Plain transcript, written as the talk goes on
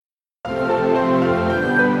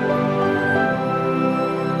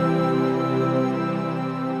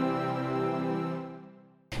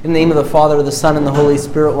In the name of the Father, the Son, and the Holy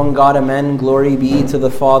Spirit, one God, amen. Glory be to the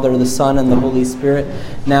Father, the Son, and the Holy Spirit,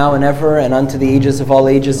 now and ever, and unto the ages of all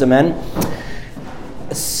ages, amen.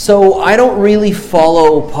 So I don't really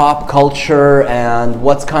follow pop culture and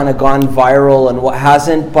what's kind of gone viral and what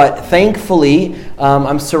hasn't, but thankfully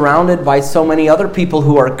I'm surrounded by so many other people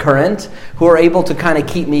who are current, who are able to kind of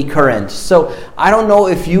keep me current. So I don't know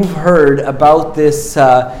if you've heard about this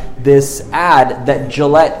ad that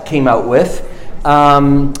Gillette came out with.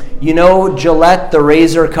 Gillette, the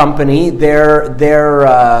razor company, their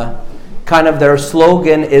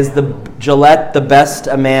slogan is the Gillette, the best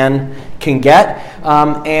a man can get.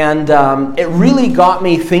 It really got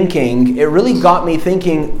me thinking,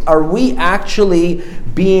 are we actually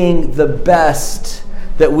being the best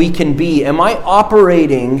that we can be? Am I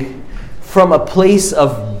operating from a place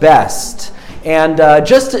of best? And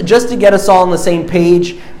just to get us all on the same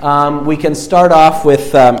page, we can start off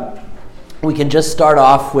with that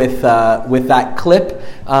clip.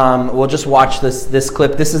 We'll just watch this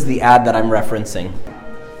clip. This is the ad that I'm referencing.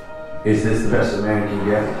 Is this the best a man can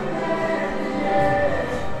get?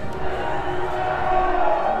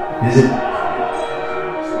 Is it?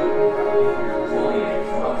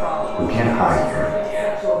 We can't hide from it.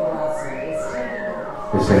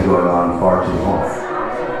 It's been going on far too long.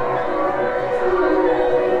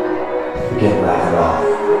 We can't laugh it off.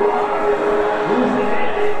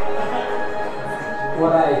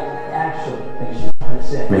 What I actually think she's trying to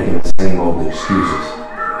say. Making the same old excuses.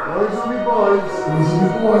 Boys will be boys. Boys will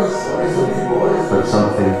be boys. Boys will be boys. But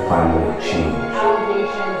something finally changed.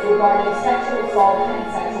 Allegations regarding sexual assault and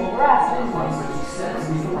sexual harassment.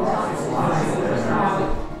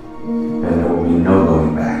 And there will be no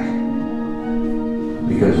going back.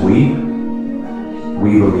 Because we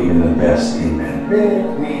believe in the best in men.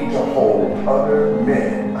 Men need to hold other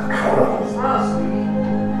men accountable.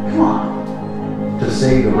 Come on. To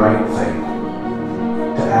say the right thing.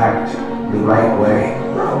 To act the right way.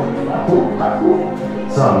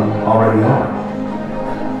 Some already are.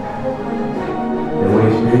 In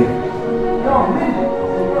ways big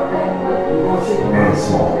and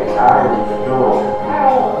small.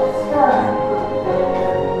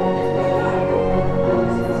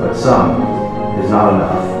 But some is not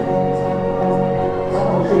enough.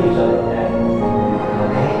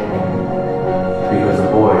 Because the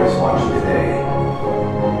boys watching today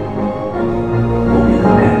will be the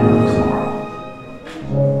men of tomorrow.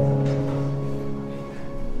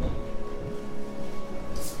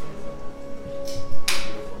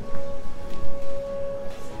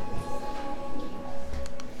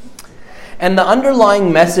 And the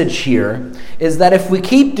underlying message here is that if we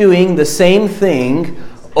keep doing the same thing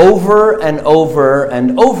over and over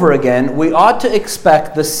and over again, we ought to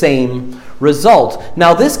expect the same result.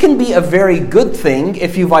 Now, this can be a very good thing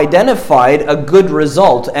if you've identified a good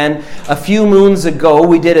result. And a few moons ago,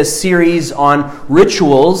 we did a series on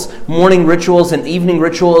rituals, morning rituals and evening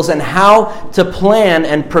rituals, and how to plan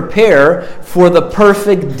and prepare for the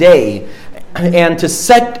perfect day and to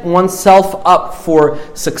set oneself up for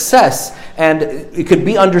success. And it could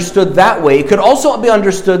be understood that way. It could also be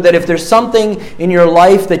understood that if there's something in your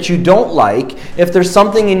life that you don't like, if there's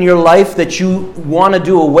something in your life that you want to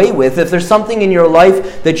do away with, if there's something in your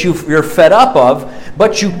life that you're fed up of,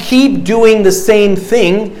 but you keep doing the same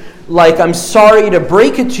thing, like, I'm sorry to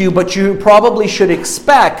break it to you, but you probably should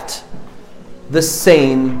expect the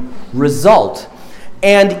same result.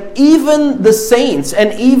 And even the saints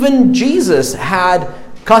and even Jesus had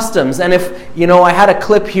customs. And if, I had a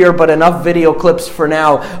clip here, but enough video clips for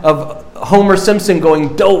now, of Homer Simpson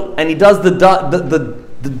going dope, and he does the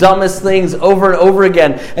dumbest things over and over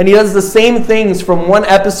again. And he does the same things from one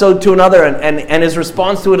episode to another, and his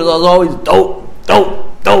response to it is always dope,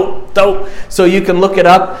 dope, dope, dope. So you can look it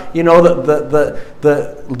up, the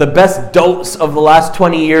best dopes of the last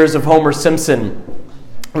 20 years of Homer Simpson.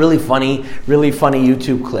 Really funny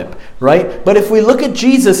YouTube clip, right? But if we look at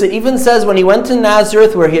Jesus, it even says when he went to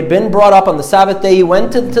Nazareth, where he had been brought up on the Sabbath day, he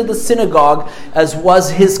went to the synagogue as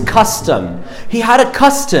was his custom. He had a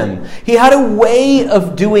custom. He had a way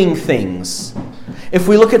of doing things. If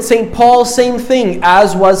we look at St. Paul, same thing,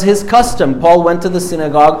 as was his custom. Paul went to the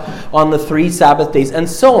synagogue on the 3 Sabbath days, and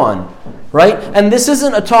so on. Right? And this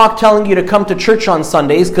isn't a talk telling you to come to church on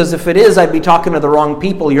Sundays, because if it is, I'd be talking to the wrong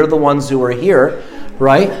people. You're the ones who are here.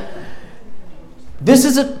 Right? This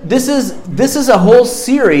is a whole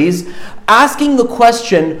series asking the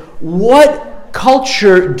question, what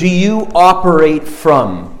culture do you operate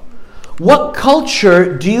from? What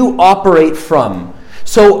culture do you operate from?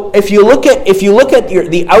 So if you look at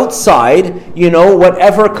the outside,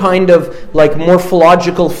 whatever kind of like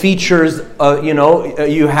morphological features,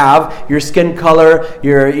 you have, your skin color,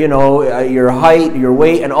 your height, your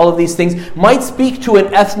weight, and all of these things might speak to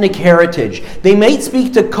an ethnic heritage. They might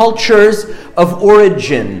speak to cultures of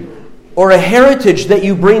origin or a heritage that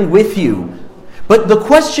you bring with you. But the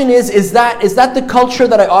question is that the culture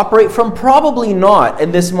that I operate from? Probably not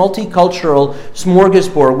in this multicultural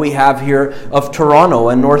smorgasbord we have here of Toronto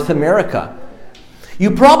and North America.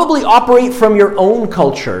 You probably operate from your own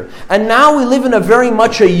culture. And now we live in a very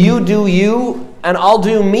much a you do you and I'll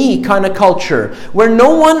do me kind of culture, where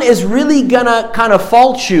no one is really gonna kind of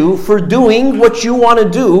fault you for doing what you want to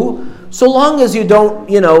do, so long as you don't,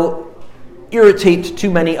 irritate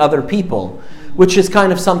too many other people, which is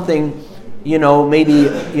kind of something, maybe,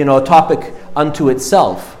 a topic unto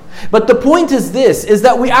itself. But the point is this, is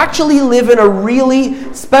that we actually live in a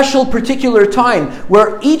really special particular time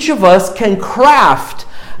where each of us can craft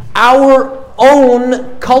our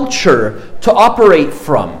own culture to operate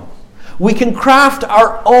from. We can craft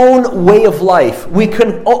our own way of life. We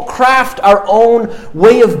can craft our own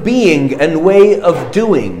way of being and way of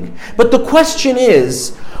doing. But the question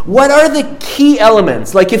is, what are the key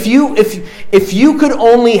elements? Like if you could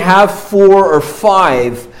only have 4 or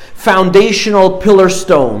 5 foundational pillar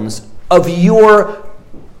stones of your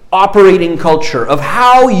operating culture, of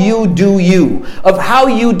how you do you, of how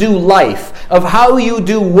you do life, of how you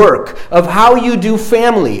do work, of how you do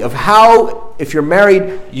family, of how, if you're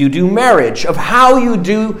married, you do marriage, of how you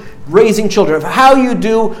do raising children, of how you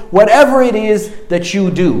do whatever it is that you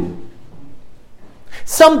do.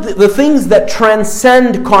 The things that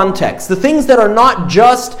transcend context, the things that are not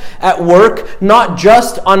just at work, not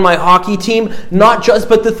just on my hockey team,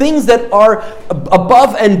 but the things that are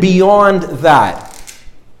above and beyond that.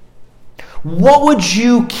 What would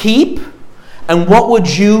you keep and what would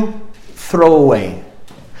you throw away?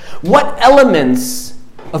 What elements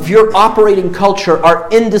of your operating culture are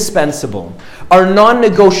indispensable, are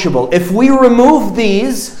non-negotiable? If we remove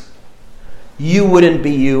these, you wouldn't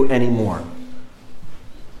be you anymore.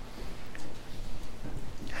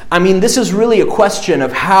 I mean, this is really a question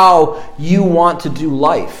of how you want to do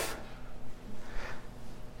life.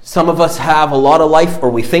 Some of us have a lot of life, or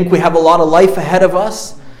we think we have a lot of life ahead of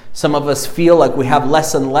us. Some of us feel like we have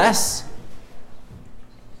less and less.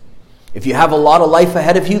 If you have a lot of life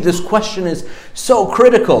ahead of you, this question is so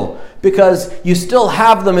critical because you still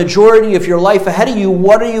have the majority of your life ahead of you.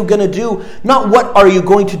 What are you going to do? Not what are you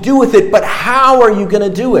going to do with it, but how are you going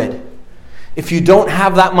to do it? If you don't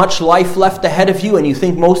have that much life left ahead of you and you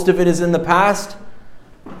think most of it is in the past,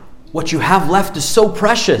 what you have left is so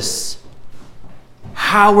precious.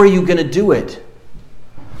 How are you going to do it?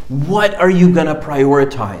 What are you going to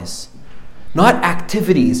prioritize? Not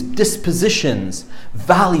activities, dispositions,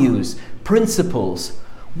 values, principles.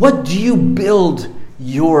 What do you build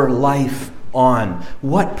your life on?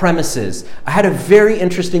 What premises? I had a very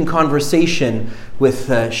interesting conversation with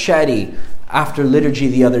Shadi after liturgy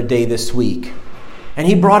the other day this week. And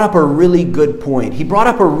he brought up a really good point. He brought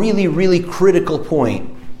up a really, really critical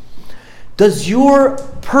point. Does your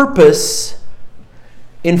purpose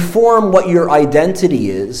inform what your identity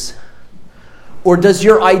is? Or does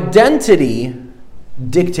your identity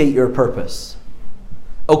dictate your purpose?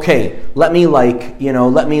 Okay, let me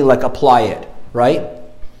apply it, right?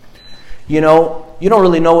 You don't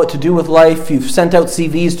really know what to do with life. You've sent out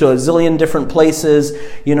CVs to a zillion different places.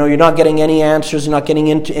 You're not getting any answers. You're not getting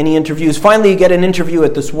into any interviews. Finally, you get an interview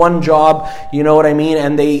at this one job. You know what I mean?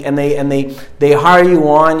 And they hire you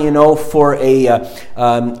on, for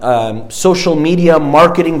a social media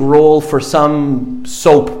marketing role for some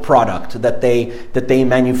soap product that they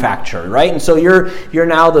manufacture, right? And so you're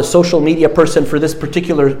now the social media person for this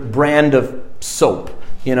particular brand of soap.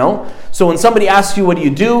 So when somebody asks you what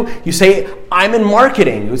do, you say, I'm in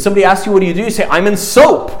marketing. When somebody asks you what do, you say, I'm in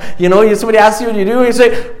soap. Somebody asks you what do, you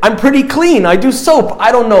say, I'm pretty clean. I do soap.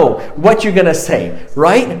 I don't know what you're going to say,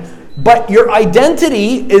 right? But your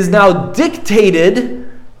identity is now dictated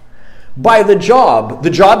by the job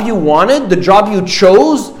you wanted, the job you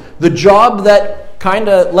chose, the job that kind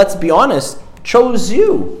of, let's be honest, chose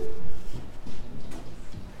you.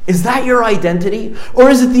 Is that your identity?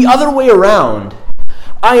 Or is it the other way around?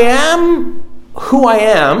 I am who I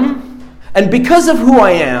am, and because of who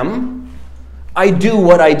I am, I do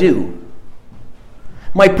what I do.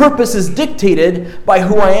 My purpose is dictated by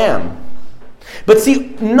who I am. But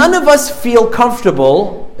see, none of us feel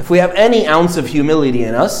comfortable, if we have any ounce of humility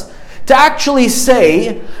in us, to actually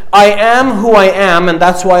say, I am who I am, and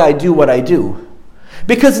that's why I do what I do.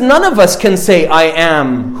 Because none of us can say, I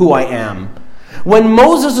am who I am. When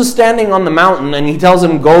Moses was standing on the mountain and he tells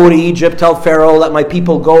him, go to Egypt, tell Pharaoh, let my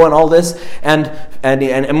people go and all this, and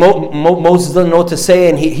Moses doesn't know what to say,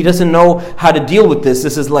 and he doesn't know how to deal with this.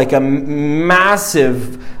 This is like a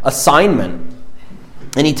massive assignment.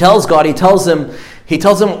 And he tells God, he tells him,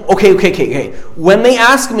 okay. When they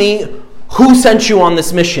ask me, who sent you on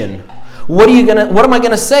this mission? What am I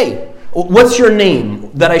gonna say? What's your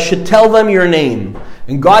name? That I should tell them your name.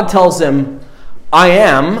 And God tells him, I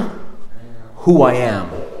am who I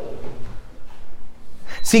am.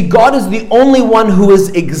 See, God is the only one who is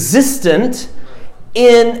existent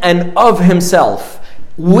in and of himself.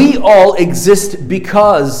 We all exist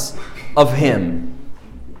because of him.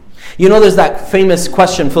 You know, there's that famous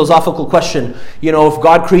question, philosophical question, if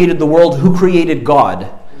God created the world, who created God?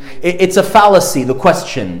 It's a fallacy, the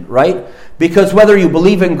question, right? Because whether you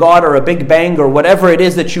believe in God or a Big Bang or whatever it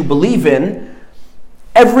is that you believe in,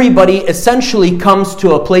 everybody essentially comes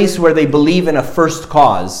to a place where they believe in a first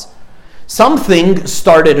cause. Something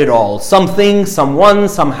started it all. Something, someone,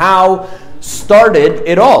 somehow started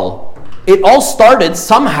it all. It all started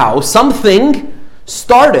somehow. Something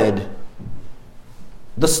started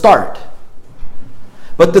the start.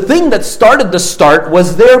 But the thing that started the start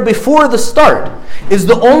was there before the start, is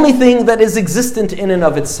the only thing that is existent in and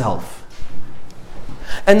of itself.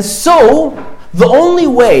 And so, the only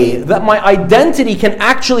way that my identity can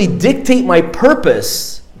actually dictate my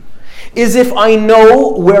purpose is if I know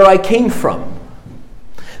where I came from.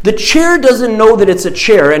 The chair doesn't know that it's a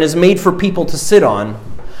chair and is made for people to sit on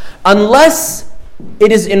unless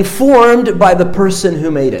it is informed by the person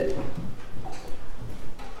who made it.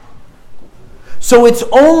 So it's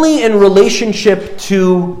only in relationship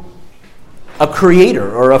to a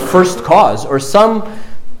creator or a first cause or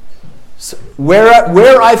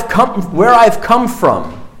where I've come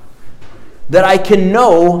from that I can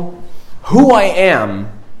know who I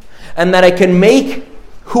am, and that I can make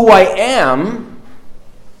who I am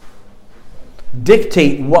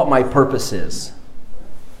dictate what my purpose is.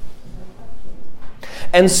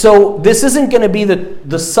 And so this isn't going to be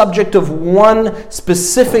the subject of one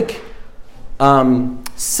specific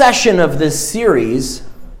session of this series,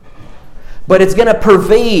 but it's going to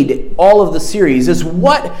pervade all of the series. Is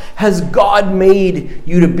what has God made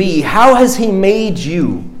you to be? How has he made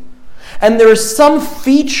you? And there are some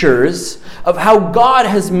features of how God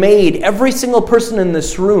has made every single person in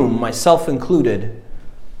this room, myself included,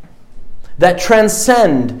 that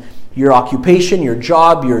transcend your occupation, your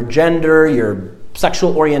job, your gender, your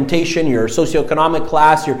sexual orientation, your socioeconomic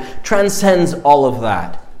class, transcends all of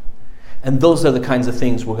that. And those are the kinds of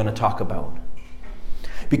things we're going to talk about.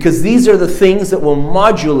 Because these are the things that will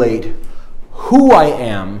modulate who I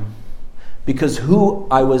am because of who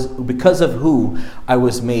I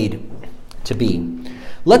was made to be.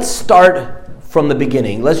 Let's start from the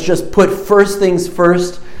beginning. Let's just put first things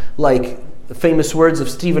first, like the famous words of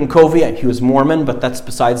Stephen Covey. He was Mormon, but that's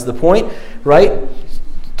besides the point, right?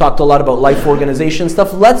 Talked a lot about life organization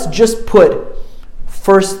stuff. Let's just put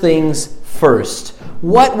first things first.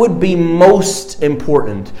 What would be most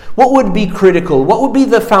important? What would be critical? What would be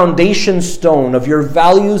the foundation stone of your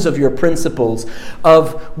values, of your principles?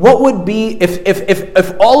 Of what would be,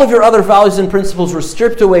 if all of your other values and principles were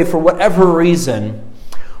stripped away for whatever reason,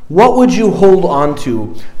 what would you hold on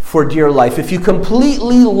to for dear life? If you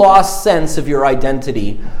completely lost sense of your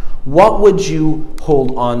identity, what would you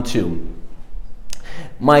hold on to?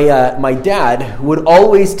 My dad would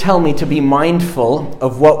always tell me to be mindful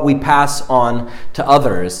of what we pass on to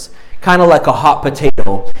others, kind of like a hot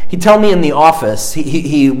potato. He'd tell me in the office,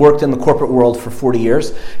 he worked in the corporate world for 40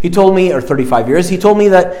 years, he told me, or 35 years, he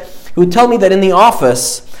would tell me that in the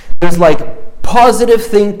office, there's like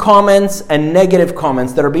positive comments and negative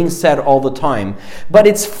comments that are being said all the time. But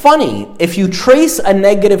it's funny, if you trace a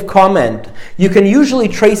negative comment, you can usually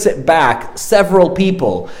trace it back several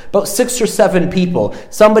people, about 6 or 7 people.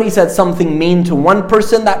 Somebody said something mean to one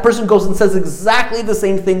person, that person goes and says exactly the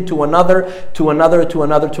same thing to another, to another, to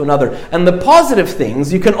another, to another. And the positive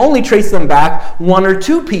things, you can only trace them back 1 or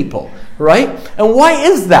 2 people. Right? And why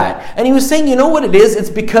is that? And he was saying, you know what it is?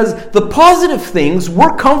 It's because the positive things,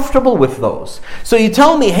 we're comfortable with those. So you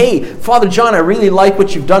tell me, hey, Father John, I really like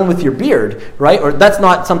what you've done with your beard, right? Or that's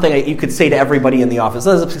not something you could say to everybody in the office.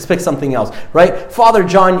 Let's pick something else, right? Father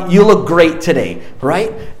John, you look great today,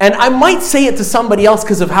 right? And I might say it to somebody else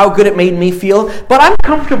because of how good it made me feel, but I'm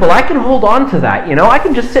comfortable. I can hold on to that, I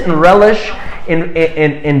can just sit and relish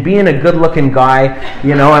in being a good-looking guy,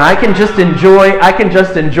 and I can just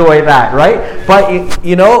enjoy that, right? But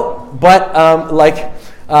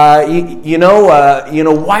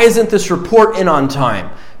why isn't this report in on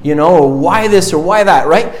time? or why this or why that,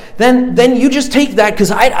 right? Then you just take that, because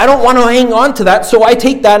I don't want to hang on to that, so I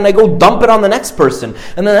take that and I go dump it on the next person.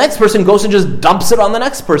 And then the next person goes and just dumps it on the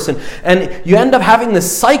next person. And you end up having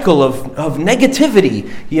this cycle of negativity,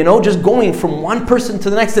 just going from one person to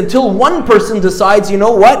the next until one person decides, you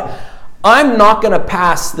know what? I'm not going to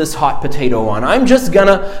pass this hot potato on. I'm just going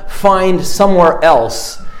to find somewhere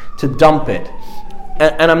else to dump it.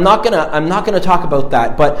 And I'm not gonna talk about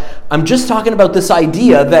that, but I'm just talking about this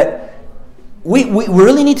idea that we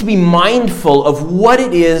really need to be mindful of what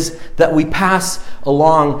it is that we pass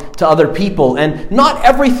along to other people. And not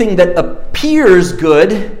everything that appears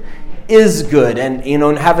good is good. And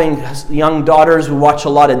having young daughters who watch a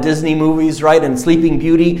lot of Disney movies, right? And Sleeping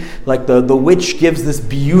Beauty, like the witch gives this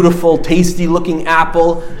beautiful, tasty looking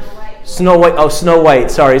apple. Snow White,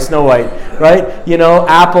 right?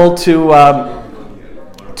 Apple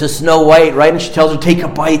to Snow White, right? And she tells her, take a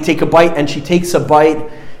bite, and she takes a bite,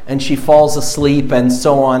 and she falls asleep, and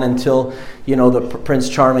so on until, the Prince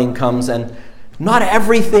Charming comes. And not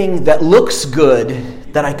everything that looks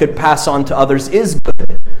good that I could pass on to others is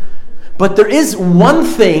good. But there is one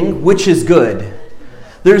thing which is good.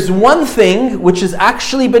 There's one thing which has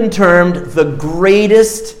actually been termed the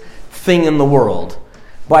greatest thing in the world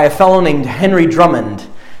by a fellow named Henry Drummond.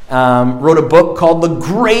 Wrote a book called The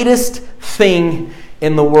Greatest Thing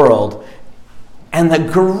in the World. And the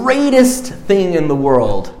greatest thing in the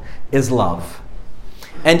world is love.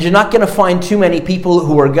 And you're not going to find too many people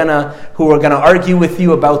who are going to argue with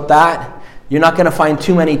you about that. You're not going to find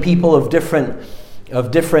too many people of different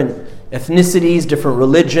ethnicities, different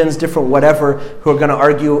religions, different whatever, who are going to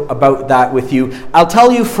argue about that with you. I'll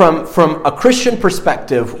tell you from a Christian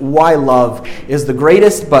perspective why love is the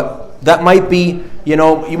greatest, but that might be, you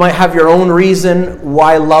might have your own reason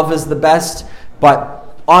why love is the best.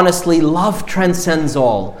 But honestly, love transcends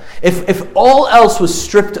all. If all else was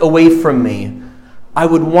stripped away from me, I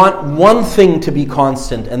would want one thing to be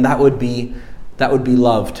constant, and that would be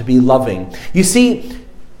love, to be loving. You see,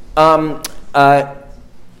 in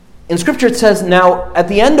Scripture it says, now at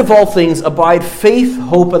the end of all things abide faith,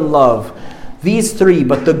 hope, and love. These three,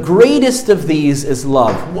 but the greatest of these is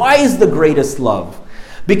love. Why is the greatest love?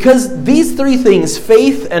 Because these three things,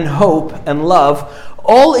 faith and hope and love,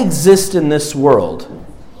 all exist in this world.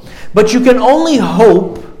 But you can only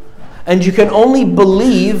hope and you can only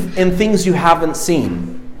believe in things you haven't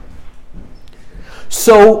seen.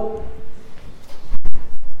 So,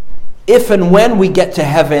 if and when we get to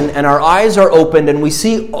heaven and our eyes are opened and we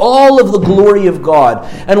see all of the glory of God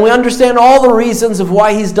and we understand all the reasons of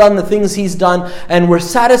why He's done the things He's done and we're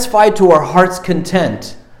satisfied to our heart's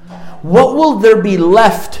content, what will there be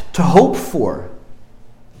left to hope for?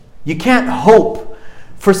 You can't hope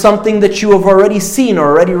for something that you have already seen or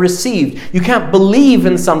already received. You can't believe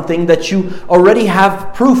in something that you already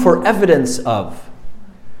have proof or evidence of.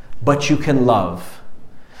 But you can love.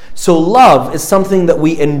 So love is something that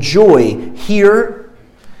we enjoy here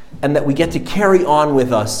and that we get to carry on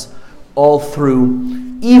with us all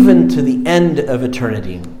through, even to the end of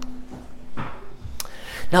eternity.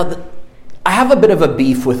 Now, I have a bit of a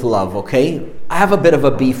beef with love, okay? I have a bit of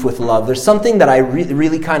a beef with love. There's something that I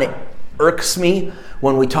really kind of irks me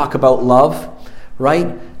when we talk about love,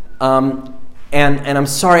 right? And I'm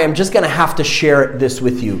sorry, I'm just going to have to share this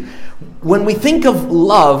with you. When we think of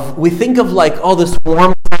love, we think of this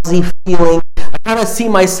warm, fuzzy feeling. I kind of see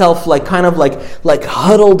myself like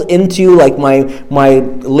huddled into my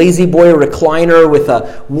lazy boy recliner with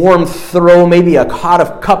a warm throw, maybe a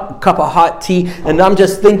cup of hot tea, and I'm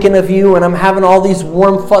just thinking of you, and I'm having all these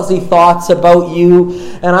warm, fuzzy thoughts about you,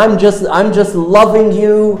 and I'm just loving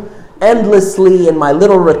you endlessly in my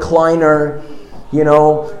little recliner,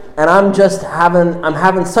 and I'm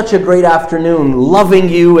having such a great afternoon loving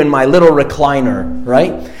you in my little recliner,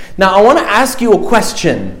 right? Now, I want to ask you a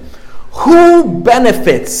question. Who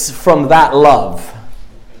benefits from that love?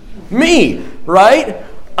 Me, right?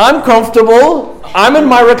 I'm comfortable. I'm in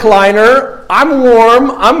my recliner. I'm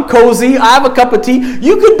warm. I'm cozy. I have a cup of tea.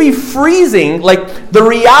 You could be freezing. The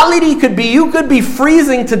reality could be you could be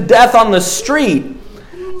freezing to death on the street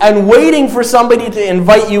and waiting for somebody to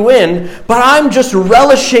invite you in, but I'm just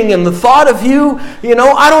relishing in the thought of you.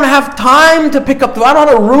 I don't have time to pick up. I don't want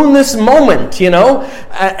to ruin this moment,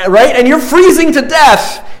 right? And you're freezing to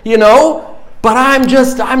death, but I'm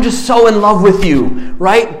just so in love with you,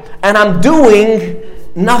 right? And I'm doing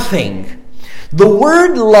nothing. The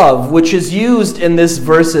word love, which is used in this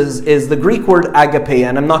verses, is the Greek word agape,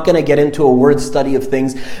 and I'm not going to get into a word study of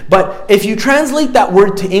things, but if you translate that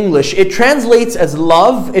word to English, it translates as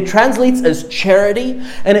love, it translates as charity,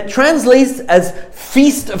 and it translates as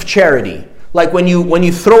feast of charity. Like when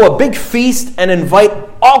you throw a big feast and invite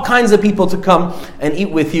all kinds of people to come and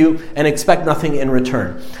eat with you and expect nothing in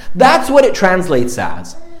return. That's what it translates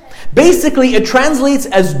as. Basically, it translates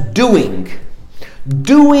as doing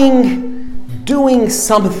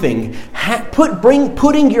something,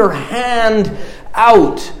 putting your hand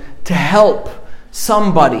out to help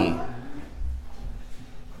somebody.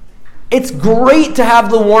 It's great to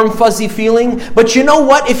have the warm, fuzzy feeling, but you know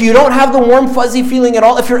what? If you don't have the warm, fuzzy feeling at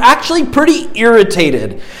all, if you're actually pretty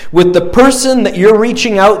irritated with the person that you're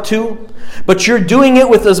reaching out to, but you're doing it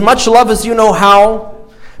with as much love as you know how,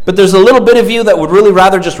 but there's a little bit of you that would really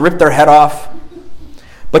rather just rip their head off,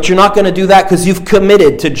 but you're not going to do that because you've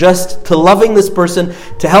committed to loving this person,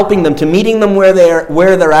 to helping them, to meeting them where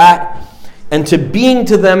they're at, and to being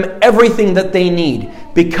to them everything that they need,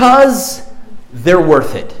 because they're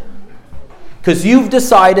worth it. Because you've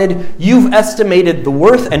decided, you've estimated the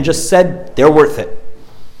worth and just said they're worth it.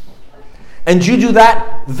 And you do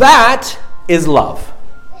that, that is love.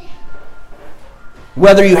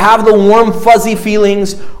 Whether you have the warm, fuzzy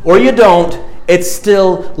feelings or you don't, it's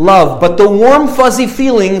still love. But the warm, fuzzy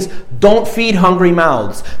feelings don't feed hungry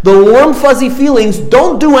mouths. The warm, fuzzy feelings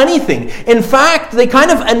don't do anything. In fact, they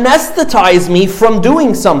kind of anesthetize me from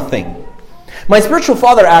doing something. My spiritual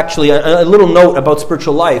father, actually, a little note about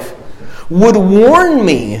spiritual life, would warn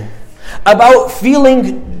me about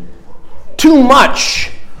feeling too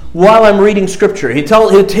much while I'm reading Scripture. He'd tell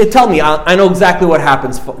me, I know exactly what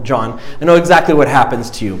happens, John. I know exactly what happens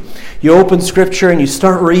to you. You open Scripture and you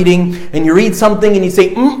start reading, and you read something and you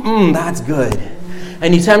say, that's good.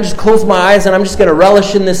 And you say, I'm just close my eyes and I'm just going to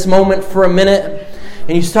relish in this moment for a minute.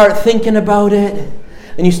 And you start thinking about it,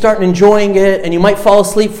 and you start enjoying it, and you might fall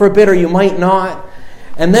asleep for a bit or you might not.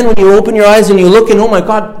 And then when you open your eyes and you look and, oh my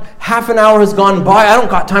God, half an hour has gone by, I don't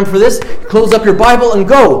got time for this. Close up your Bible and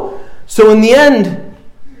go. So in the end,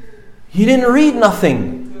 you didn't read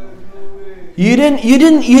nothing. You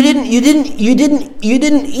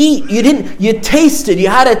tasted, you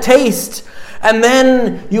had a taste, and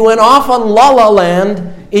then you went off on La La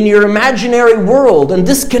Land in your imaginary world and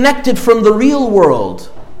disconnected from the real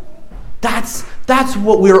world. That's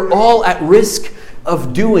what we're all at risk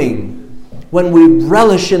of doing when we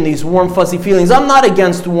relish in these warm, fuzzy feelings. I'm not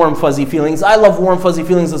against warm, fuzzy feelings. I love warm, fuzzy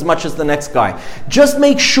feelings as much as the next guy. Just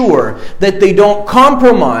make sure that they don't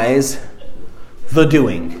compromise the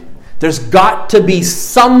doing. There's got to be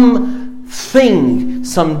something,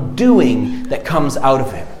 some doing that comes out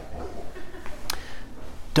of it.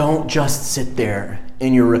 Don't just sit there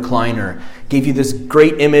in your recliner. Gave you this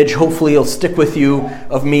great image, hopefully it'll stick with you,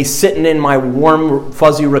 of me sitting in my warm,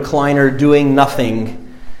 fuzzy recliner doing nothing.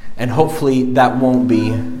 And hopefully that won't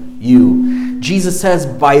be you. Jesus says,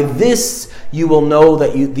 by this you will know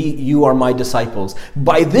that you are my disciples.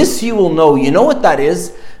 By this you will know. You know what that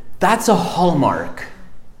is? That's a hallmark.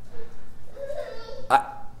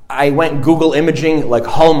 I went Google imaging like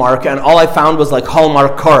Hallmark, and all I found was like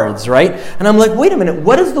Hallmark cards, right? And I'm like, wait a minute,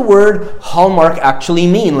 what does the word Hallmark actually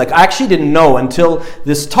mean? Like, I actually didn't know until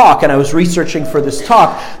this talk, and I was researching for this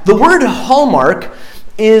talk. The word Hallmark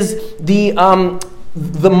is the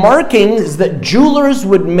markings that jewelers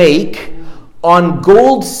would make on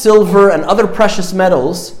gold, silver, and other precious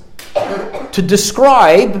metals to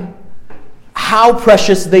describe how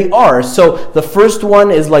precious they are. So the first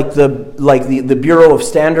one is like the Bureau of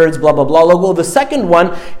Standards, blah, blah, blah logo. The second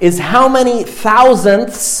one is how many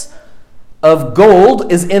thousandths of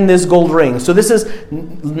gold is in this gold ring. So this is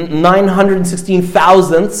 916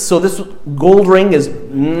 thousandths. So this gold ring is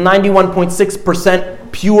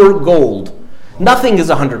 91.6% pure gold. Nothing is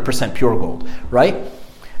 100% pure gold, right?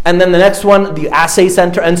 And then the next one, the assay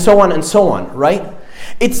center, and so on, right?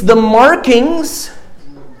 It's the markings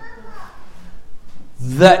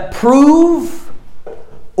that prove,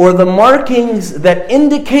 or the markings that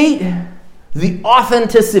indicate the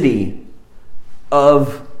authenticity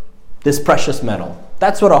of this precious metal.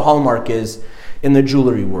 That's what a hallmark is in the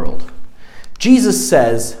jewelry world. Jesus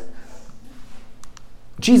says,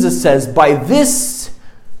 by this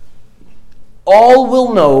all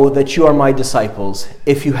will know that you are my disciples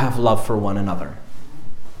if you have love for one another.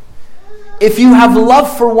 If you have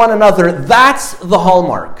love for one another, that's the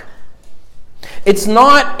hallmark. It's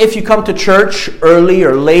not if you come to church early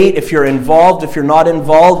or late, if you're involved, if you're not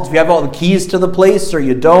involved, if you have all the keys to the place or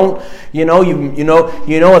you don't, you know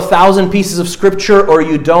 1,000 pieces of scripture or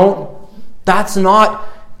you don't. That's not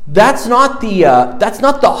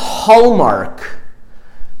the hallmark,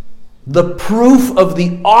 the proof of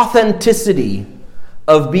the authenticity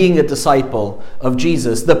of being a disciple of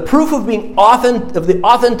Jesus. The proof of the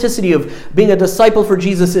authenticity of being a disciple for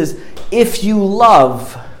Jesus is if you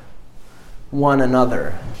love one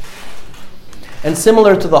another. And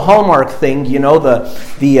similar to the Hallmark thing,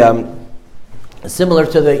 similar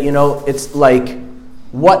to the, it's like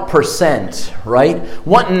what percent, right?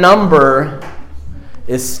 What number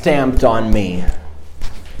is stamped on me?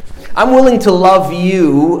 I'm willing to love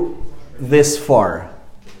you this far.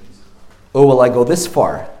 Or will I go this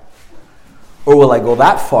far? Or will I go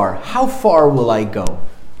that far? How far will I go?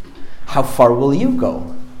 How far will you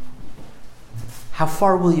go? How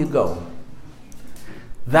far will you go?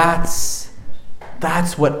 That's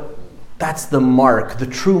the mark, the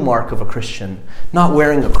true mark of a Christian. Not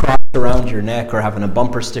wearing a cross around your neck or having a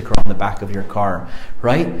bumper sticker on the back of your car,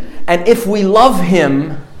 right? And if we love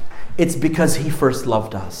him, it's because he first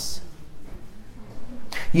loved us.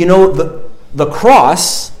 The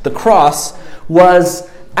cross was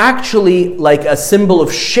actually like a symbol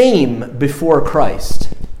of shame before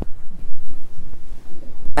Christ.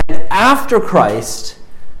 And after Christ,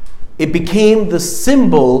 it became the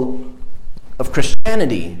symbol of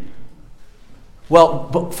Christianity. Well,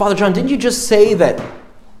 but Father John, didn't you just say that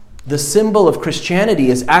the symbol of Christianity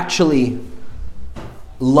is actually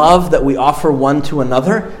love that we offer one to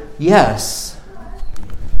another? Yes.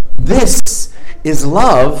 This is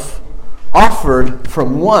love offered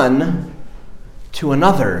from one to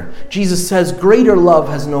another. Jesus says, greater love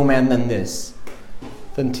has no man than this,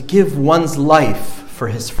 than to give one's life for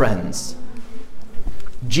his friends.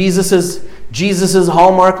 Jesus's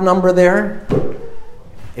Hallmark number there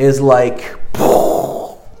is like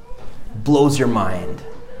blows your mind,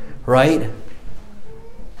 right?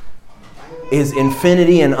 Is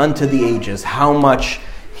infinity and unto the ages. How much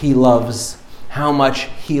he loves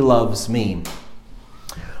me.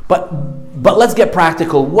 But let's get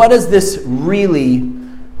practical. What does this really,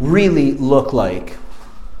 really look like?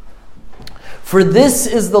 For this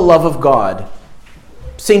is the love of God.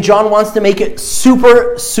 St. John wants to make it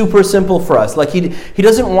super, super simple for us. Like he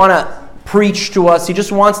doesn't want to preach to us. He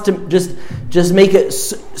just wants to just make it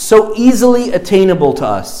so easily attainable to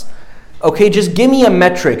us. Okay, just give me a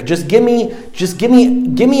metric. Just give me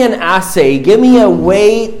an assay. Give me a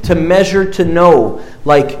way to measure, to know.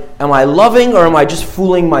 Like, am I loving or am I just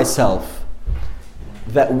fooling myself?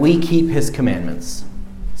 That we keep his commandments.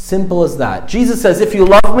 Simple as that. Jesus says, if you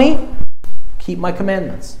love me, keep my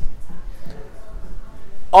commandments.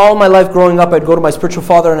 All my life growing up, I'd go to my spiritual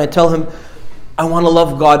father and I'd tell him, I want to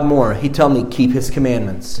love God more. He'd tell me, keep his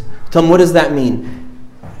commandments. I'd tell him, what does that mean?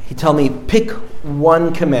 He'd tell me, pick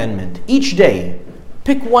one commandment. Each day,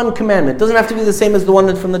 pick one commandment. It doesn't have to be the same as the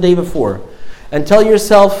one from the day before. And tell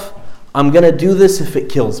yourself, I'm going to do this if it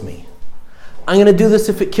kills me. I'm going to do this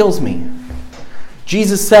if it kills me.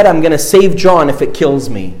 Jesus said, I'm going to save John if it kills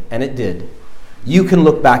me. And it did. You can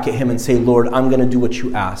look back at him and say, Lord, I'm going to do what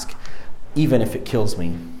you ask, even if it kills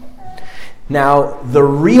me. Now, the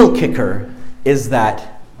real kicker is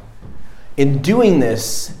that in doing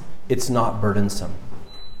this, it's not burdensome.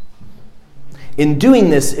 In doing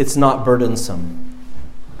this, it's not burdensome.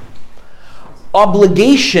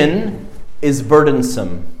 Obligation is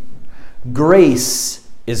burdensome. Grace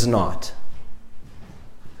is not.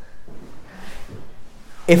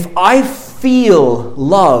 If I feel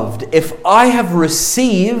loved, if I have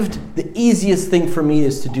received, the easiest thing for me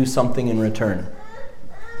is to do something in return.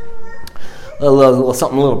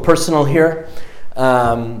 Something a little personal here.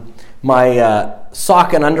 My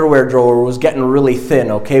sock and underwear drawer was getting really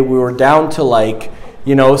thin, okay? We were down to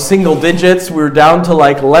single digits. We were down to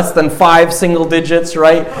less than 5 single digits,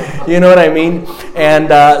 right? You know what I mean? And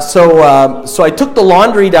so I took the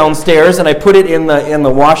laundry downstairs and I put it in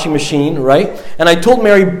the washing machine, right? And I told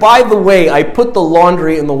Mary, by the way, I put the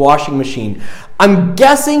laundry in the washing machine. I'm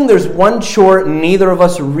guessing there's one chore neither of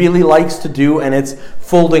us really likes to do, and it's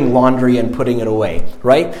folding laundry and putting it away,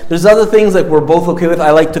 right? There's other things that we're both okay with. I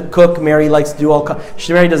like to cook. Mary likes to do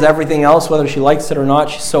Mary does everything else, whether she likes it or not.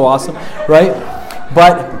 She's so awesome, right?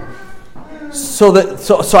 But so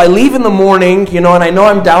I leave in the morning, and I know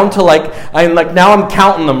I'm down to now I'm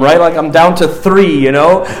counting them, right? Like I'm down to 3,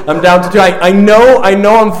 I'm down to 2. I know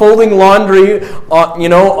I'm folding laundry,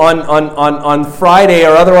 on Friday,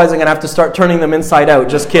 or otherwise I'm gonna have to start turning them inside out.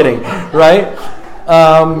 Just kidding, right?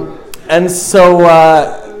 And so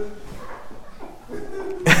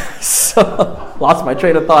lost my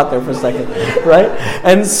train of thought there for a second, right?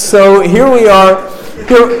 And so here we are,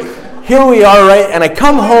 right? And I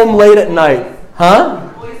come home late at night. Huh?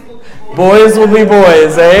 Boys will be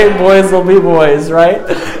boys, eh? Boys will be boys, right?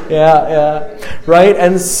 Yeah. Right?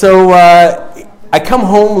 And so I come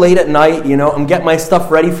home late at night, I'm getting my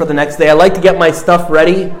stuff ready for the next day. I like to get my stuff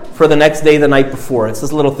ready for the next day the night before. It's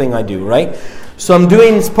this little thing I do, right? So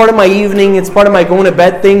it's part of my evening, it's part of my going to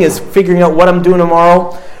bed thing, is figuring out what I'm doing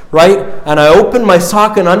tomorrow, right? And I open my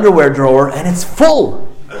sock and underwear drawer, and it's full.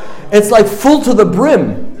 It's like full to the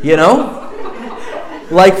brim, you know?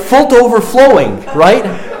 Like full to overflowing, right?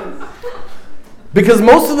 Because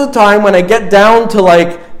most of the time when I get down to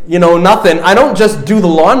like, you know, nothing, I don't just do the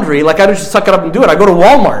laundry. Like I don't just suck it up and do it. I go to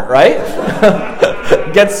Walmart,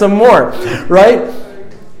 right? Get some more, right?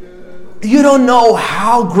 You don't know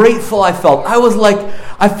how grateful I felt.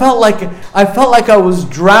 I felt like I was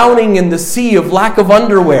drowning in the sea of lack of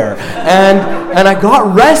underwear, and I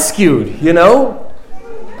got rescued, you know?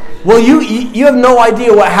 Well, you have no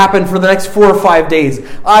idea what happened for the next 4 or 5 days.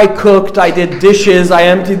 I cooked, I did dishes, I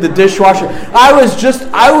emptied the dishwasher. I was just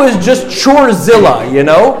Chorzilla, you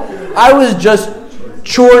know? I was just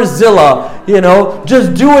Chorzilla, you know,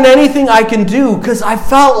 just doing anything I can do because I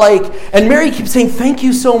felt like, and Mary keeps saying, thank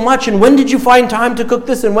you so much, and when did you find time to cook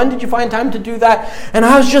this, and when did you find time to do that? And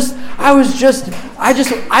I was just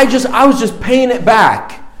paying it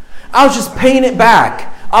back. I was just paying it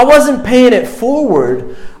back. I wasn't paying it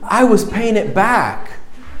forward. I was paying it back.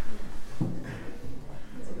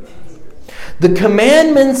 The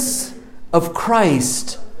commandments of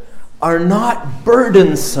Christ are not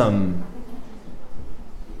burdensome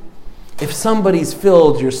if somebody's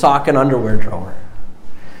filled your sock and underwear drawer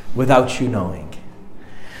without you knowing.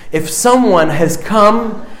 If someone has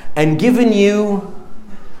come and given you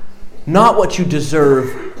not what you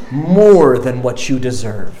deserve, more than what you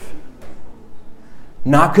deserve.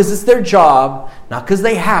 Not because it's their job, not because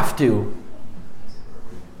they have to,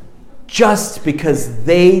 just because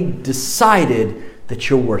they decided that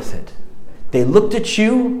you're worth it. They looked at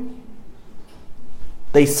you,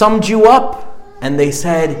 they summed you up, and they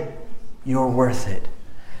said, you're worth it.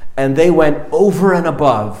 And they went over and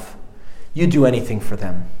above. You do anything for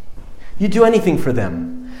them. You do anything for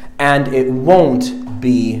them, and it won't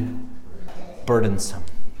be burdensome.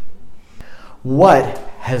 What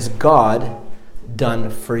has God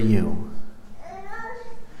done for you?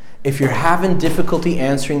 If you're having difficulty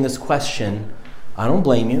answering this question, I don't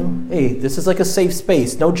blame you. Hey, this is like a safe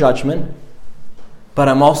space, no judgment. But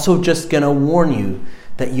I'm also just going to warn you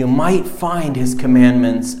that you might find his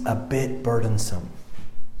commandments a bit burdensome.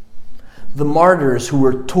 The martyrs who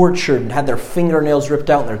were tortured and had their fingernails ripped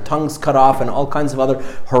out and their tongues cut off and all kinds of other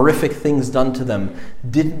horrific things done to them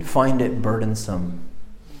didn't find it burdensome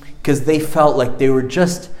because they felt like they were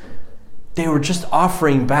just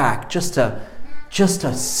offering back just a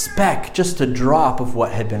speck, just a drop of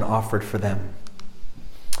what had been offered for them.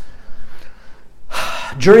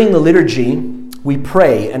 During the liturgy, we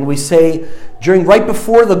pray and we say, right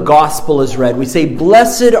before the gospel is read, we say,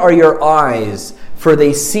 "Blessed are your eyes, for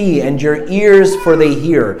they see, and your ears, for they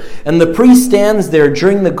hear." And the priest stands there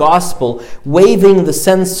during the gospel, waving the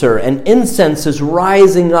censer, and incense is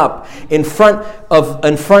rising up in front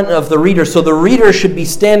of the reader. So the reader should be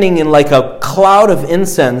standing in like a cloud of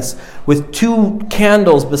incense with 2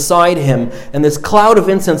 candles beside him. And this cloud of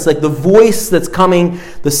incense, like the voice that's coming,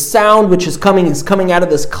 the sound which is coming out of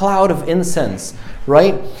this cloud of incense,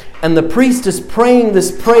 right? And the priest is praying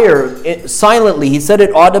this prayer silently. He said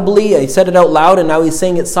it audibly, he said it out loud, and now he's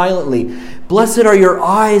saying it silently. Blessed are your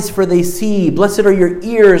eyes, for they see. Blessed are your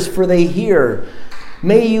ears, for they hear.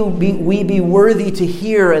 May we be worthy to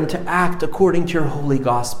hear and to act according to your holy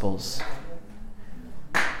gospels.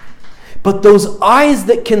 But those eyes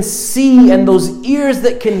that can see and those ears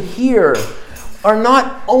that can hear are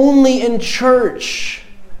not only in church.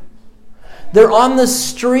 They're on the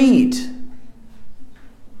street.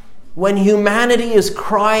 When humanity is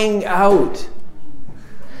crying out,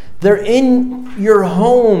 they're in your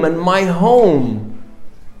home and my home.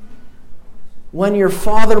 When your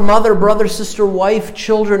father, mother, brother, sister, wife,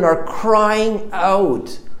 children are crying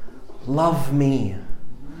out, "Love me,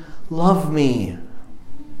 love me."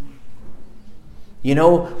 You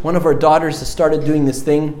know, one of our daughters has started doing this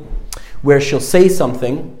thing where she'll say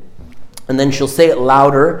something, and then she'll say it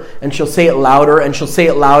louder, and she'll say it louder, and she'll say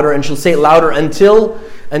it louder, and she'll say it louder until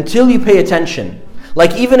you pay attention.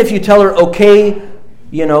 Like even if you tell her, okay,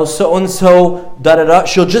 you know, so-and-so, da-da-da,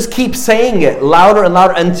 she'll just keep saying it louder and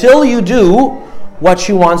louder until you do what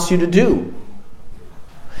she wants you to do.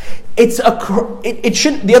 It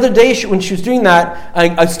shouldn't. The other day when she was doing that,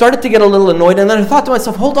 I started to get a little annoyed, and then I thought to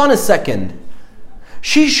myself, hold on a second.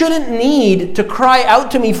 She shouldn't need to cry out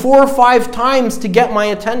to me 4 or 5 times to get my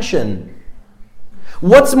attention.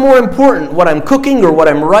 What's more important, what I'm cooking or what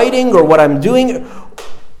I'm writing or what I'm doing,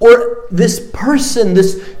 or this person,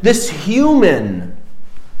 this human,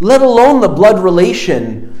 let alone the blood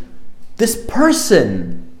relation, this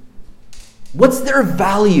person, what's their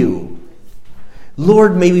value?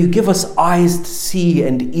 Lord, may you give us eyes to see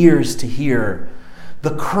and ears to hear,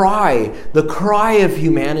 The cry of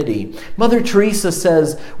humanity. Mother Teresa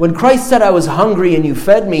says, when Christ said, I was hungry and you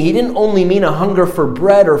fed me, he didn't only mean a hunger for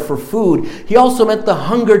bread or for food. He also meant the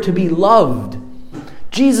hunger to be loved.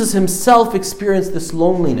 Jesus himself experienced this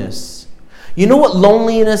loneliness. You know what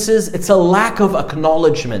loneliness is? It's a lack of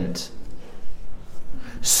acknowledgement.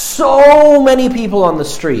 So many people on the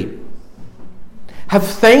street have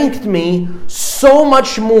thanked me so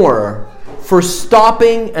much more for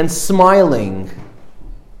stopping and smiling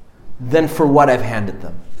than for what I've handed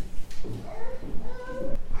them.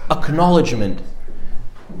 Acknowledgement.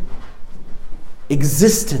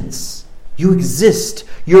 Existence. You exist.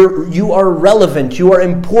 You are relevant. You are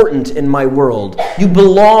important in my world. You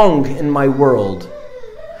belong in my world.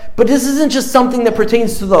 But this isn't just something that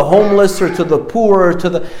pertains to the homeless or to the poor.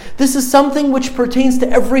 This is something which pertains to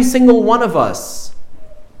every single one of us.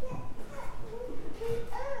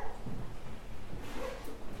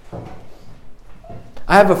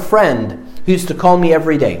 I have a friend who used to call me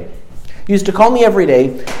every day. He used to call me every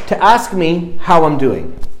day to ask me how I'm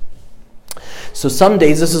doing. So some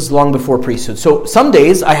days, this is long before priesthood, so some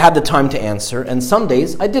days I had the time to answer, and some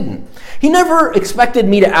days I didn't. He never expected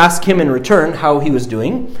me to ask him in return how he was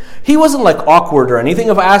doing. He wasn't like awkward or anything.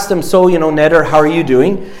 If I asked him, so, Neder, how are you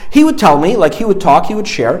doing? He would tell me, like he would talk, he would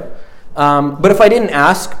share. But if I didn't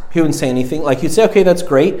ask, he wouldn't say anything. Like he'd say, okay, that's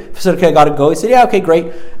great. If I said, okay, I gotta go, he said, yeah, okay,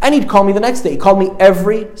 great. And he'd call me the next day. He called me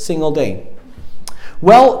every single day.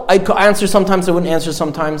 Well, I'd answer sometimes, I wouldn't answer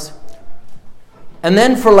sometimes. And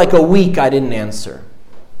then for like a week, I didn't answer.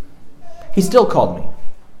 He still called me.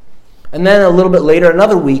 And then a little bit later,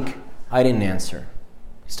 another week, I didn't answer.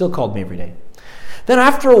 He still called me every day. Then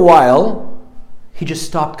after a while, he just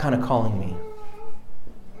stopped kind of calling me.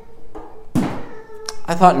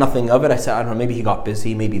 I thought nothing of it. I said, I don't know, maybe he got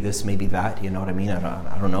busy, maybe this, maybe that, you know what I mean?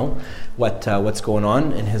 I don't know what's going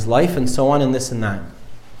on in his life and so on and this and that.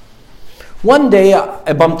 One day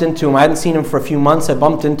I bumped into him. I hadn't seen him for a few months. I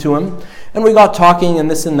bumped into him and we got talking and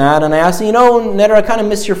this and that, and I asked him, Neder, I kind of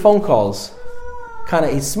miss your phone calls.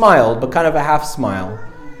 He smiled, but kind of a half smile.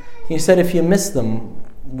 He said, if you miss them,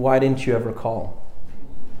 why didn't you ever call?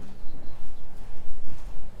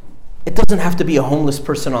 It doesn't have to be a homeless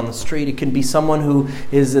person on the street. It can be someone who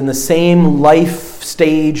is in the same life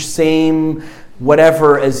stage, same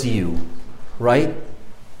whatever as you, right?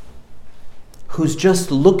 Who's just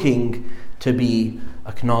looking to be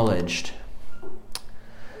acknowledged.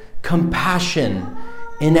 Compassion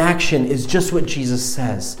in action is just what Jesus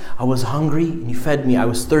says. I was hungry and you fed me. I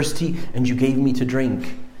was thirsty and you gave me to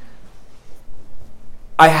drink.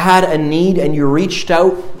 I had a need and you reached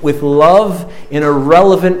out with love in a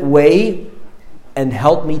relevant way and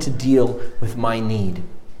helped me to deal with my need.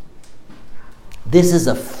 This is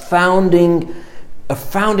a founding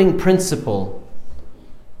principle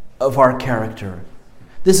of our character.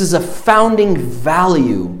 This is a founding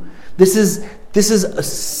value. This is a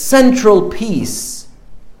central piece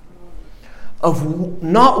of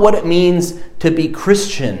not what it means to be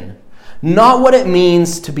Christian, not what it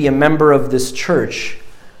means to be a member of this church,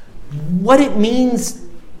 what it means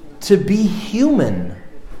to be human,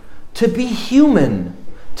 to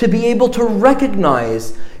be able to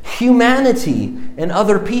recognize humanity in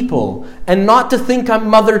other people and not to think I'm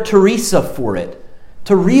Mother Teresa for it,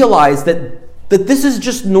 to realize that this is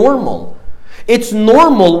just normal. It's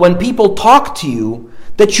normal when people talk to you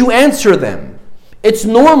that you answer them. It's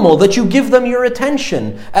normal that you give them your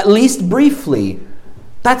attention, at least briefly.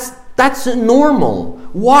 That's normal.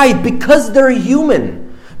 Why? Because they're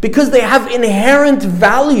human. Because they have inherent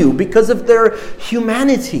value, because of their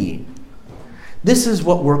humanity. This is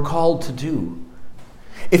what we're called to do.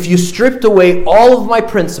 If you stripped away all of my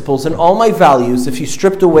principles and all my values, if you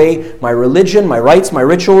stripped away my religion, my rites, my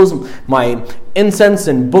rituals, my incense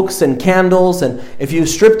and books and candles, and if you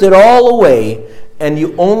stripped it all away and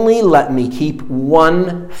you only let me keep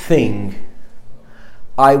one thing,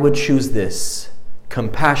 I would choose this: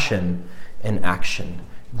 compassion in action.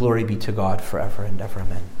 Glory be to God forever and ever.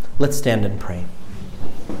 Amen. Let's stand and pray.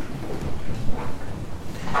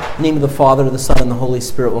 In the name of the Father, the Son, and the Holy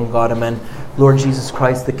Spirit, one God. Amen. Lord Jesus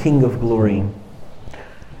Christ, the King of glory,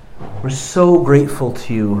 we're so grateful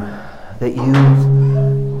to you that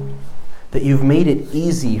you've made it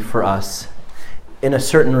easy for us in a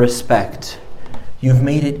certain respect. You've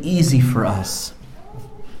made it easy for us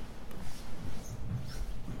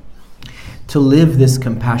to live this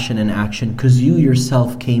compassion in action, because you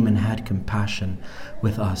yourself came and had compassion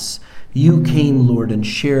with us. You came, Lord, and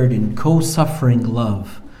shared in co-suffering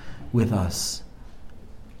love with us.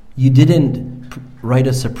 You didn't write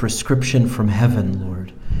us a prescription from heaven,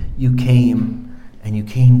 Lord. You came, and you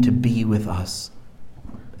came to be with us.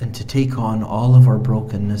 and to take on all of our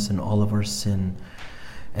brokenness and all of our sin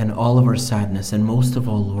and all of our sadness, and most of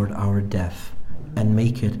all, Lord, our death, and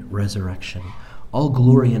make it resurrection. All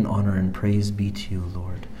glory and honor and praise be to you,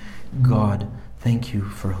 Lord. God, thank you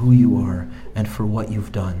for who you are and for what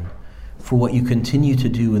you've done, for what you continue to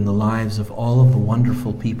do in the lives of all of the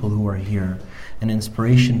wonderful people who are here, an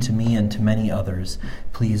inspiration to me and to many others.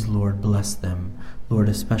 Please, Lord, bless them. Lord,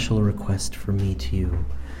 a special request from me to you.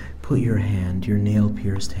 Put your hand, your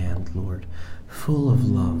nail-pierced hand, Lord, full of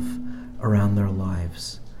love around their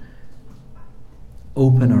lives.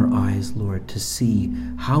 Open our eyes, Lord, to see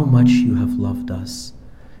how much you have loved us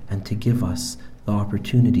and to give us the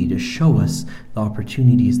opportunity, to show us the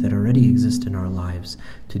opportunities that already exist in our lives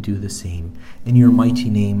to do the same. In your mighty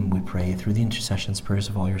name we pray, through the intercessions, prayers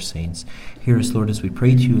of all your saints. Hear us, Lord, as we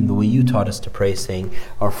pray to you in the way you taught us to pray, saying,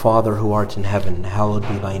 Our Father who art in heaven, hallowed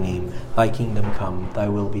be thy name. Thy kingdom come, thy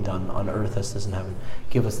will be done, on earth as it is in heaven.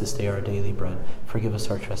 Give us this day our daily bread. Forgive us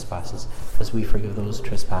our trespasses, as we forgive those who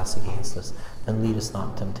trespass against us. And lead us not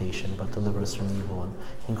in temptation, but deliver us from the evil one.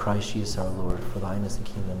 In Christ Jesus our Lord, for thine is the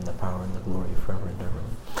kingdom, the power, and the glory forever and ever.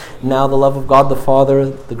 Now the love of God the Father,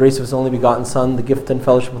 the grace of his only begotten Son, the gift and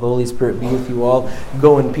fellowship of the Holy Spirit be with you all.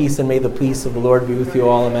 Go in peace, and may the peace of the Lord be with you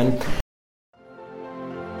all. Amen.